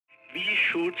We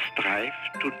should strive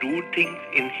to do things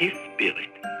in his spirit,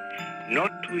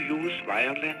 not to use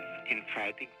violence in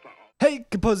fighting for our... Hey,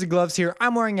 Composing Gloves here.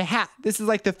 I'm wearing a hat. This is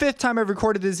like the 5th time I've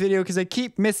recorded this video because I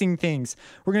keep missing things.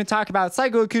 We're going to talk about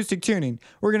psychoacoustic tuning.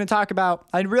 We're going to talk about,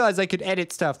 I realized I could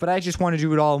edit stuff, but I just want to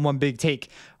do it all in one big take.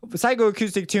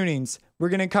 Psychoacoustic tunings. We're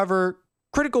going to cover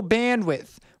critical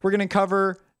bandwidth. We're going to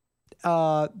cover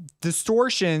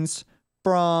distortions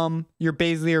from your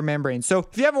Brassiere membrane. So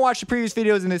if you haven't watched the previous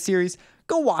videos in this series,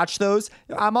 go watch those.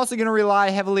 I'm also going to rely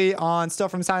heavily on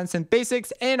stuff from Science and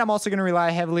Basics, and I'm also going to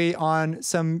rely heavily on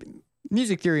some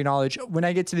music theory knowledge when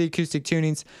I get to the acoustic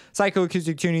tunings,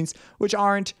 psychoacoustic tunings, which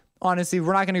aren't, honestly,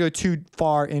 we're not going to go too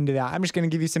far into that. I'm just going to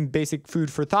give you some basic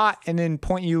food for thought and then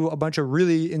point you a bunch of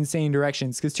really insane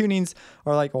directions, because tunings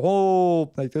are like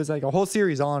there's like a whole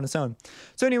series all on its own.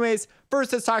 So anyways,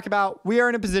 first let's talk about, we are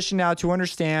in a position now to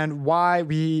understand why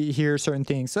we hear certain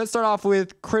things. So let's start off with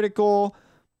the critical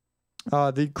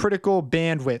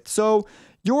bandwidth. So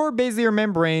your Brassiere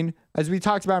membrane, as we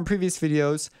talked about in previous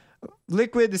videos, the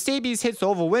stapes hits the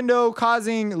oval window,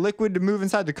 causing liquid to move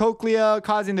inside the cochlea,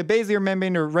 causing the Brassiere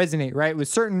membrane to resonate, right? With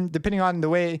certain, depending on the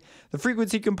way the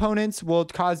frequency components will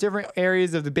cause different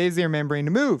areas of the Brassiere membrane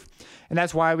to move. And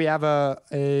that's why we have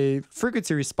a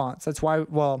frequency response. That's why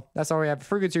we have a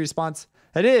frequency response.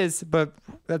 That is, but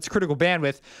that's critical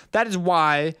bandwidth. That is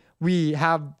why we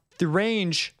have the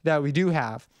range that we do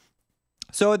have.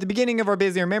 So at the beginning of our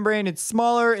Brassiere membrane, it's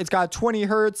smaller. It's got 20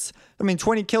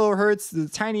 kilohertz. The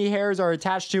tiny hairs are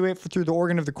attached to it through the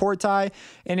organ of the corti,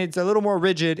 and it's a little more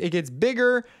rigid. It gets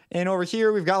bigger, and over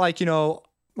here we've got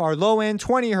our low end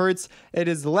 20 hertz. It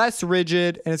is less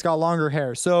rigid, and it's got longer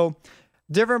hair. So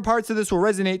different parts of this will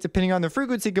resonate depending on the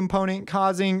frequency component,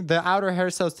 causing the outer hair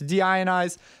cells to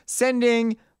deionize,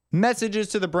 sending messages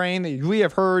to the brain that we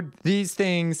have heard these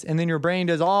things, and then your brain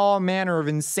does all manner of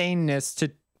insaneness to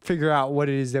figure out what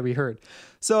it is that we heard.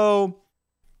 So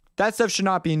that stuff should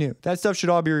not be new. That stuff should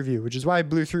all be reviewed, which is why I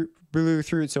blew through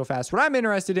it so fast. What I'm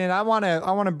interested in, I want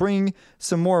to bring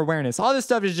some more awareness. All this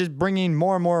stuff is just bringing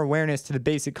more and more awareness to the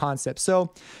basic concept.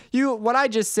 So what I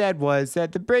just said was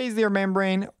that the Brassiere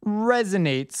membrane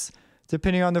resonates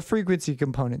depending on the frequency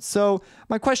components. So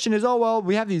my question is,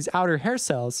 we have these outer hair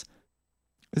cells.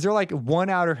 Is there like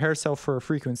one outer hair cell for a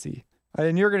frequency?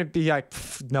 And you're going to be like,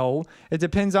 no, it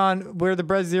depends on where the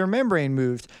Brassiere membrane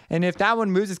moved. And if that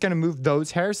one moves, it's going to move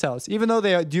those hair cells, even though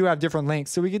they do have different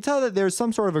lengths. So we can tell that there's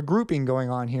some sort of a grouping going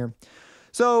on here.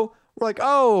 So we're like,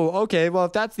 oh, okay, well,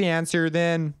 if that's the answer,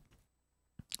 then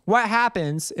what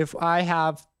happens if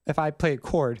I play a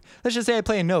chord? Let's just say I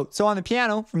play a note. So on the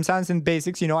piano from Science and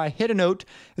Basics, I hit a note.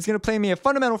 It's going to play me a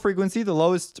fundamental frequency, the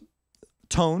lowest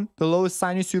tone, the lowest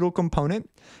sinusodal component,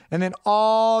 and then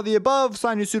all the above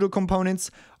sinusodal components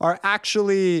are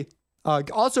actually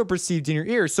also perceived in your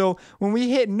ear. So when we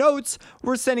hit notes,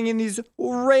 we're sending in these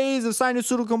rays of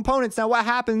sinusodal components. Now what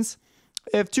happens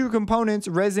if two components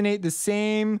resonate the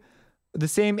same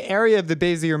area of the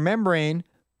Brassiere membrane,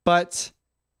 but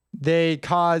they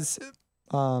cause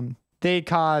what's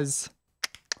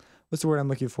the word I'm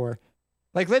looking for?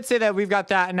 Like, let's say that we've got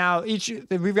that now.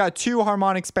 We've got two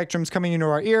harmonic spectrums coming into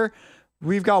our ear.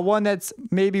 We've got one that's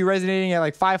maybe resonating at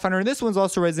like 500, and this one's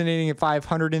also resonating at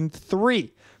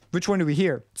 503. Which one do we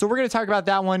hear? So we're going to talk about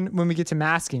that one when we get to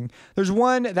masking. There's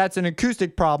one that's an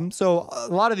acoustic problem. So a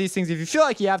lot of these things, if you feel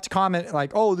like you have to comment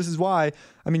like, oh, this is why,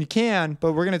 you can,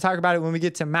 but we're going to talk about it when we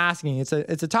get to masking. It's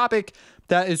a topic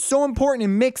that is so important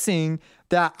in mixing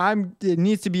that it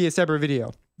needs to be a separate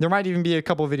video. There might even be a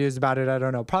couple videos about it. I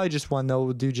don't know. Probably just one, though,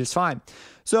 will do just fine.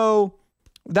 So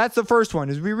that's the first one,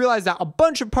 is we realize that a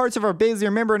bunch of parts of our Brassiere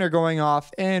membrane are going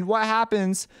off, and what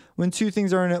happens when two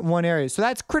things are in one area. So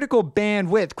that's critical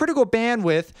bandwidth. Critical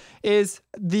bandwidth is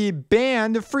the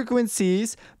band of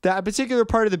frequencies that a particular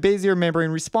part of the Brassiere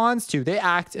membrane responds to. They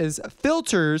act as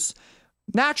filters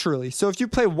naturally. So if you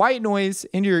play white noise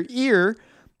into your ear,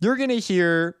 you're going to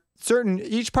hear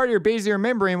each part of your Brassiere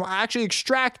membrane will actually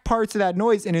extract parts of that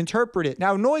noise and interpret it.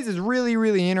 Now, noise is really,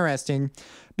 really interesting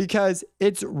because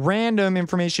it's random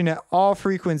information at all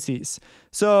frequencies.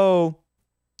 So,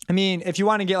 if you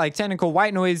want to get like technical,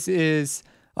 white noise is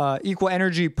equal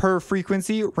energy per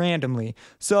frequency randomly.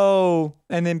 So,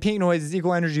 and then pink noise is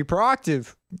equal energy per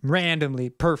octave randomly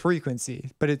per frequency,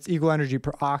 but it's equal energy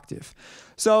per octave.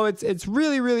 So it's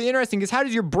really, really interesting, because how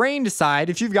does your brain decide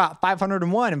if you've got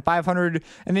 501 and 500,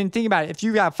 and then think about it, if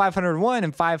you've got 501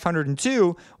 and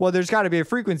 502, well, there's got to be a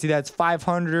frequency that's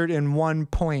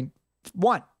 501.1.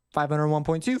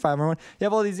 501.2, 501. You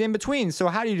have all these in between. So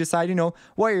how do you decide,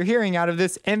 what you're hearing out of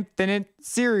this infinite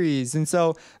series? And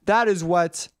so that is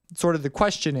what sort of the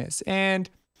question is. And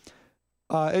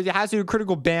It has to do with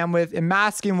critical bandwidth, and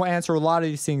masking will answer a lot of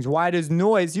these things. Why does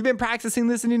noise? You've been practicing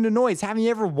listening to noise. Haven't you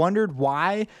ever wondered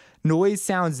why noise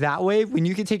sounds that way when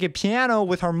you can take a piano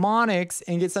with harmonics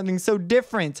and get something so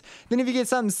different? Then if you get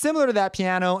something similar to that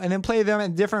piano and then play them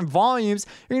at different volumes,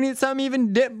 you're gonna get something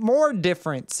even more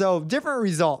different. So different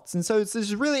results. And so it's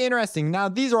really interesting. Now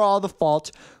these are all the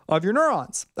fault of your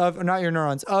neurons,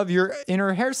 of your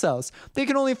inner hair cells. They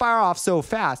can only fire off so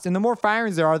fast. And the more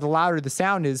firings there are, the louder the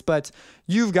sound is. But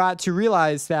you've got to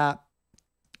realize that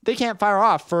they can't fire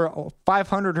off for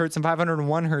 500 hertz and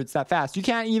 501 hertz that fast. You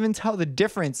can't even tell the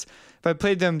difference if I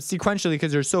played them sequentially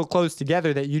because they're so close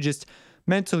together that you just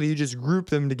mentally group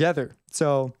them together.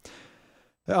 So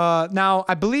now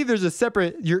I believe there's a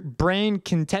separate, your brain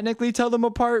can technically tell them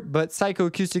apart, but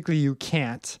psychoacoustically you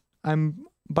can't.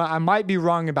 But I might be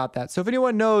wrong about that. So if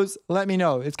anyone knows, let me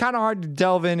know. It's kind of hard to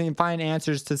delve in and find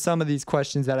answers to some of these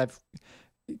questions that I've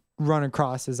run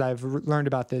across as I've learned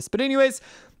about this. But anyways,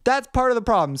 that's part of the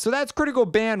problem. So that's critical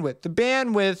bandwidth, the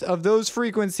bandwidth of those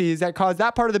frequencies that cause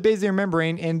that part of the Brassiere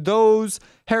membrane and those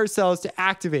hair cells to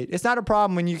activate. It's not a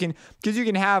problem when because you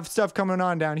can have stuff coming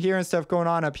on down here and stuff going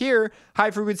on up here,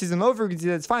 high frequencies and low frequencies.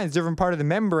 That's fine. It's different part of the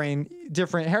membrane,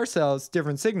 different hair cells,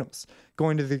 different signals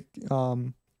going to the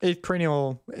down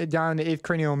the eighth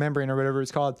cranial membrane or whatever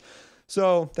it's called.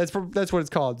 So that's what it's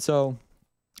called. So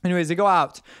anyways, they go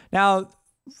out. Now,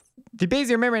 the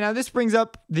Brassiere membrane, now this brings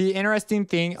up the interesting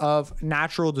thing of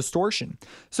natural distortion.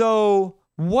 So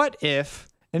what if,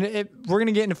 and we're going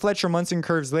to get into Fletcher-Munson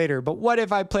curves later, but what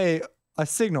if I play a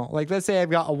signal? Like let's say I've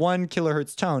got a 1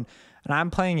 kilohertz tone and I'm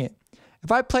playing it.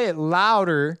 If I play it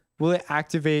louder, will it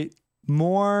activate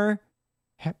more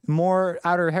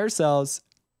outer hair cells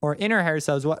or inner hair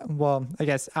cells? Well, I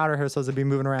guess outer hair cells would be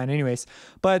moving around anyways,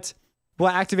 but will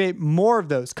activate more of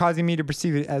those, causing me to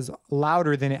perceive it as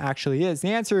louder than it actually is? The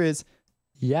answer is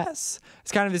yes.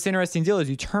 It's kind of this interesting deal as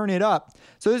you turn it up.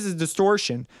 So this is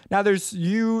distortion. Now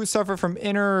you suffer from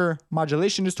inner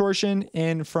modulation distortion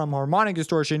and from harmonic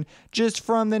distortion just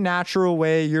from the natural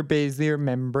way your Brassiere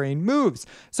membrane moves.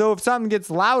 So if something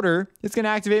gets louder, it's going to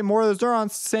activate more of those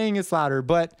neurons saying it's louder,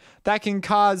 but that can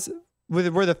cause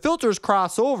where the filters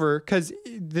cross over, because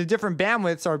the different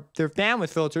bandwidths are their bandwidth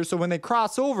filters. So when they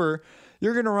cross over,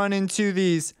 you're going to run into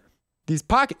these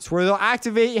pockets where they'll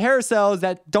activate hair cells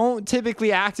that don't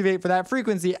typically activate for that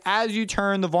frequency as you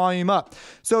turn the volume up.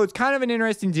 So it's kind of an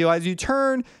interesting deal. As you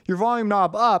turn your volume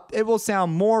knob up, it will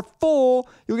sound more full.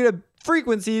 You'll get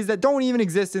frequencies that don't even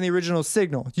exist in the original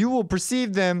signal. You will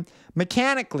perceive them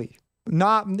mechanically.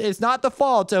 It's not the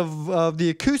fault of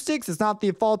the acoustics. It's not the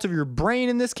fault of your brain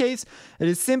in this case. It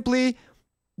is simply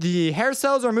the hair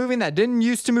cells are moving that didn't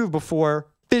used to move before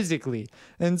physically.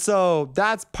 And so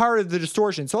that's part of the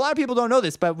distortion. So a lot of people don't know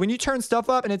this, but when you turn stuff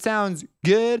up and it sounds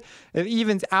good, it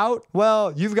evens out,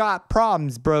 well, you've got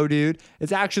problems, bro, dude.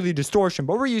 It's actually distortion,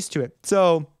 but we're used to it.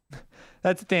 So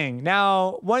that's the thing.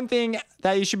 Now, one thing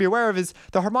that you should be aware of is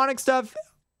the harmonic stuff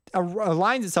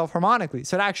aligns itself harmonically.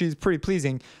 So it actually is pretty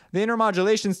pleasing. The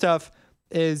intermodulation stuff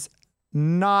is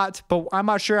not, but I'm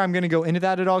not sure I'm going to go into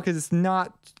that at all because it's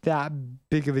not that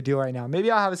big of a deal right now. Maybe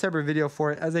I'll have a separate video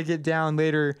for it as I get down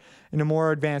later into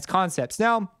more advanced concepts.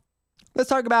 Now, let's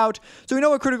talk about, so we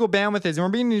know what critical bandwidth is, and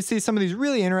we're beginning to see some of these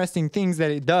really interesting things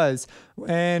that it does.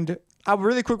 And I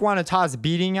really quick want to toss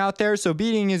beating out there. So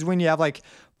beating is when you have like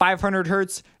 500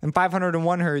 hertz and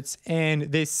 501 hertz, and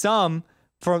they sum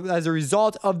as a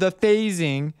result of the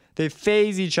phasing. They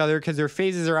phase each other because their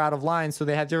phases are out of line. So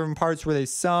they have different parts where they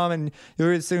sum, and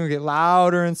your signal get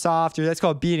louder and softer. That's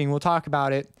called beating. We'll talk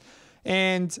about it.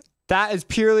 And that is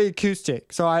purely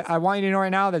acoustic. So I want you to know right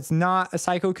now, that's not a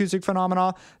psychoacoustic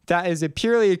phenomenon. That is a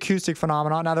purely acoustic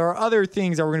phenomenon. Now, there are other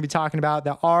things that we're going to be talking about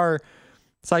that are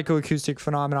psychoacoustic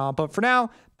phenomena. But for now,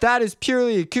 that is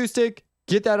purely acoustic.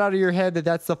 Get that out of your head,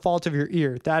 that's the fault of your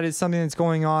ear. That is something that's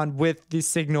going on with the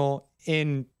signal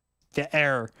in the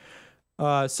air.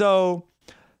 So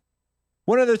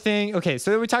one other thing. Okay,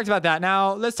 so we talked about that.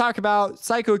 Now let's talk about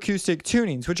psychoacoustic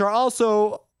tunings, which are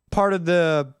also part of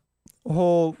the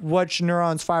whole which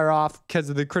neurons fire off because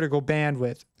of the critical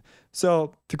bandwidth.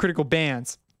 So the critical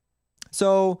bands.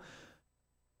 So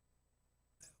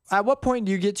at what point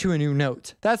do you get to a new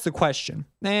note? That's the question.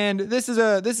 And this is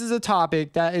a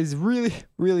topic that is really,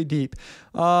 really deep.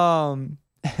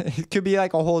 It could be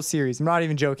like a whole series. I'm not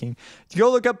even joking. To go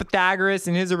look up Pythagoras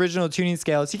and his original tuning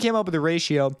scales, he came up with a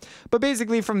ratio. But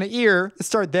basically from the ear, let's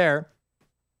start there.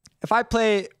 If I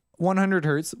play 100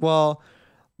 hertz, well,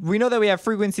 we know that we have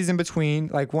frequencies in between,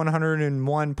 like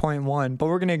 101.1, but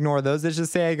we're going to ignore those. Let's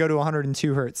just say I go to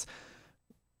 102 hertz.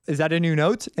 is that a new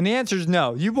note? And the answer is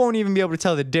no. You won't even be able to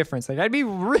tell the difference. Like, I'd be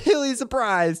really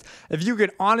surprised if you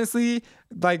could honestly,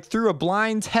 like, through a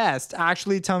blind test,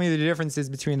 actually tell me the differences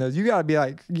between those. You gotta be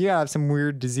like, you gotta have some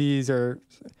weird disease or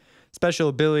special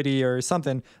ability or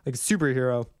something, like a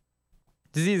superhero.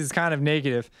 Disease is kind of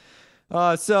negative.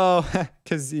 So,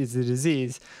 because it's a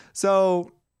disease.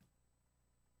 So,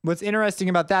 what's interesting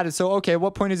about that is, so, okay,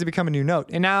 what point does it become a new note?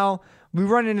 And now we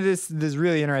run into this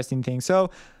really interesting thing.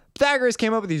 So, Pythagoras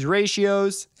came up with these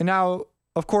ratios, and now,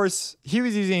 of course, he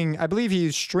was using, I believe he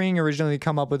used string originally to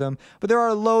come up with them, but there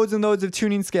are loads and loads of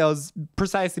tuning scales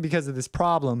precisely because of this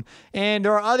problem. And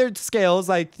there are other scales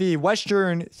like the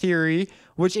Western theory,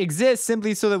 which exists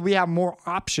simply so that we have more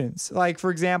options. Like,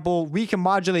 for example, we can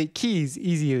modulate keys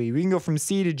easily. We can go from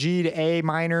C to G to A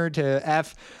minor to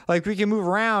F. Like, we can move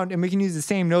around and we can use the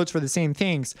same notes for the same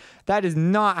things. That is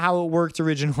not how it worked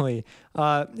originally.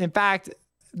 In fact,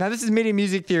 now this is MIDI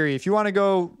music theory. If you want to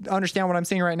go understand what I'm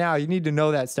saying right now, you need to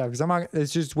know that stuff because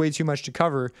it's just way too much to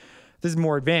cover. This is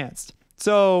more advanced.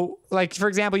 So, like, for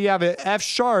example, you have an F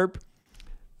sharp.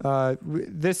 So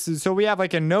we have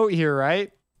like a note here, right?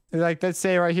 Like, let's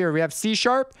say right here, we have C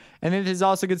sharp, and then this is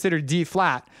also considered D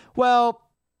flat. Well,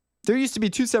 there used to be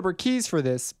two separate keys for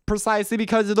this precisely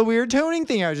because of the weird tuning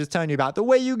thing I was just telling you about. The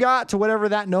way you got to whatever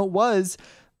that note was,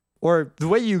 or the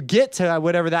way you get to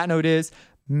whatever that note is,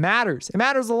 matters. It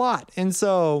matters a lot. And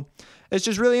so it's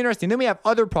just really interesting. Then we have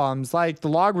other problems like the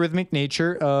logarithmic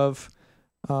nature of,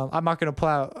 I'm not going to pull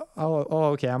out.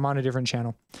 Okay. I'm on a different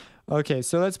channel. Okay.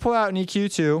 So let's pull out an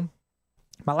EQ2.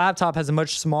 My laptop has a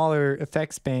much smaller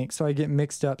effects bank, so I get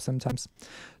mixed up sometimes.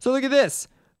 So look at this.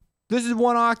 This is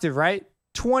 1 octave, right?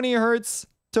 20 hertz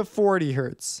to 40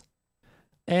 hertz.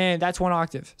 And that's 1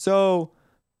 octave. So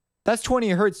that's 20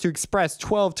 hertz to express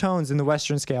 12 tones in the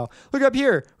Western scale. Look up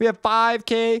here. We have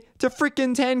 5K to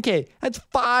freaking 10K. That's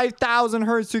 5,000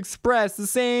 hertz to express the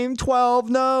same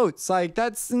 12 notes. Like,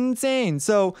 that's insane.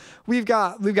 So we've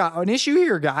got an issue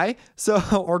here, guy. So,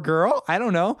 or girl, I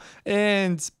don't know.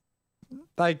 And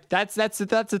like, that's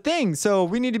a thing. So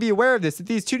we need to be aware of this, that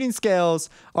these tuning scales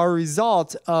are a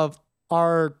result of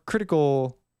our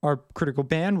critical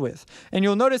bandwidth. And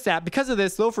you'll notice that because of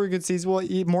this, low frequencies will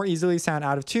more easily sound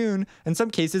out of tune. In some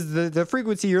cases, the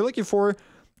frequency you're looking for,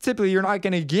 typically you're not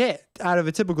going to get out of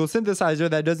a typical synthesizer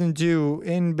that doesn't do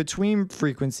in between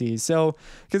frequencies. So,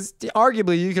 because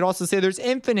arguably you could also say there's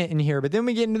infinite in here, but then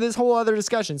we get into this whole other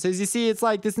discussion. So as you see, it's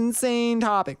like this insane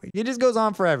topic. It just goes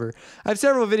on forever. I have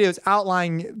several videos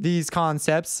outlining these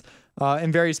concepts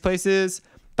in various places.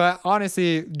 But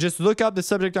honestly, just look up the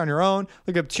subject on your own.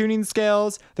 Look up tuning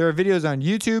scales. There are videos on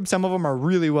YouTube. Some of them are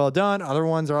really well done. Other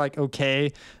ones are like,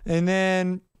 okay. And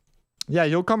then, yeah,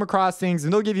 you'll come across things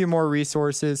and they'll give you more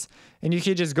resources. And you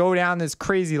can just go down this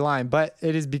crazy line. But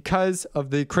it is because of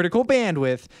the critical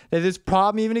bandwidth that this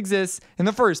problem even exists in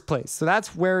the first place. So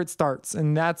that's where it starts.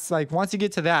 And that's like, once you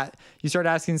get to that, you start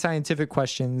asking scientific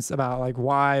questions about like,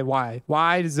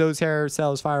 why does those hair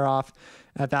cells fire off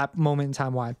at that moment in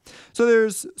time? Why? So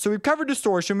we've covered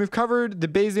distortion, we've covered the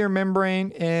Brassiere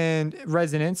membrane and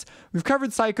resonance, we've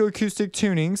covered psychoacoustic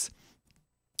tunings.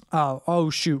 Oh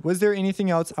shoot, was there anything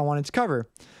else I wanted to cover?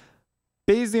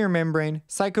 Brassiere membrane,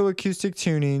 psychoacoustic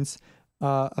tunings,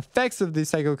 effects of the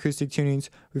psychoacoustic tunings.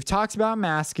 We've talked about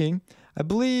masking. I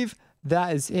believe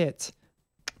that is it.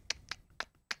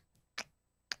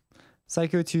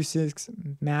 Psychoacoustics,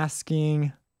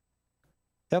 masking.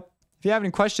 If you have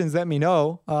any questions, let me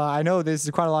know. I know this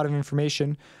is quite a lot of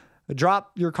information.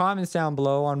 Drop your comments down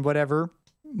below on whatever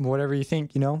you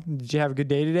think, Did you have a good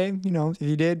day today? If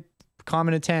you did,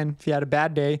 comment a 10. If you had a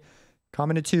bad day,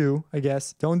 comment a 2, I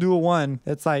guess. Don't do a 1.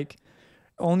 That's like,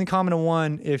 only comment a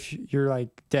 1 if you're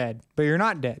like dead, but you're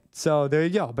not dead. So there you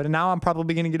go. But now I'm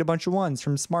probably going to get a bunch of 1s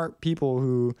from smart people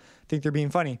who think they're being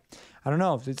funny. I don't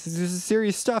know. This is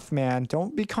serious stuff, man.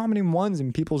 Don't be commenting 1s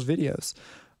in people's videos.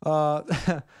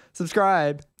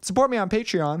 Subscribe, support me on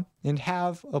Patreon, and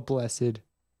have a blessed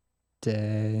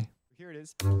day. Here it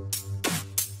is.